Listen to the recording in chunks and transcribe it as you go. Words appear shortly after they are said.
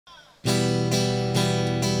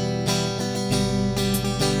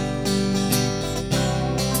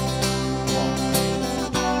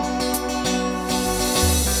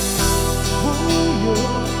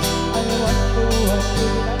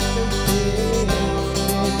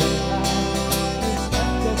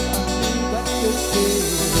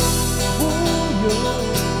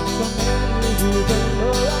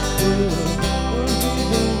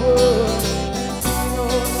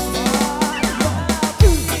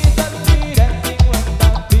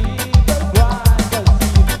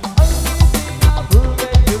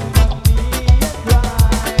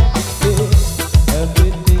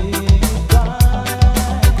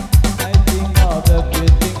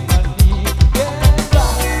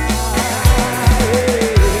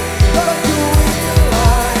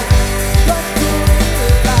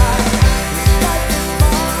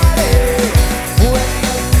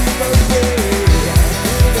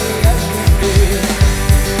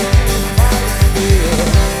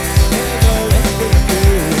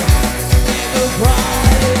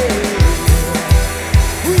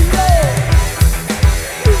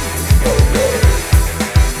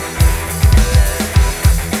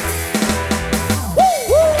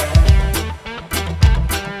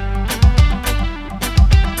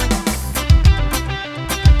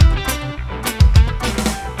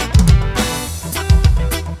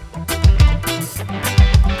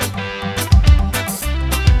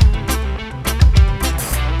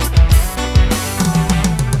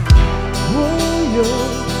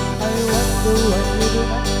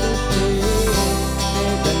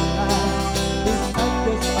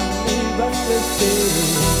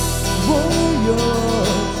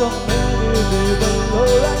So many people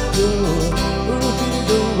like you who see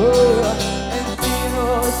the world and see no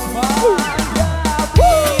smile. Yeah,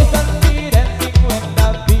 please don't be dancing when the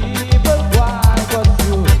people cry. But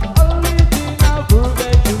you original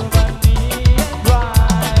perfect money and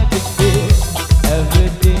writing this.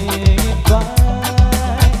 Everything is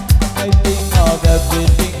fine. I think of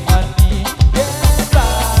everything money can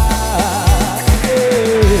buy.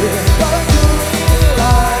 Don't you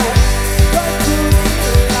realize? Don't you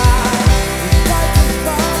realize? It's like a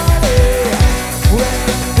party when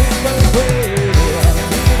the people pray.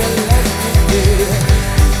 Be the last thing here.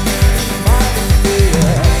 Money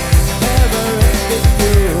here, never ending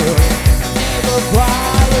good, never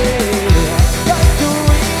crying. Don't you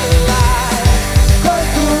realize? Don't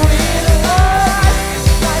you realize?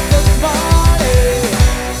 It's like a party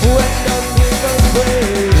when the people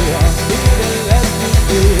pray. Be the last thing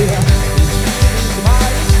here.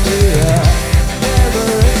 Money here, never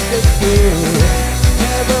ending good,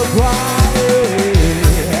 never crying.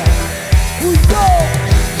 We go.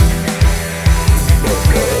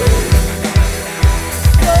 Raggae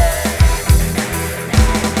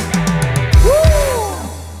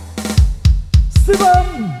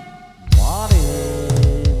Mony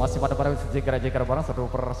masih pada para jeger-jeger barang satu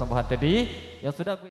persembahan tadi yang sudah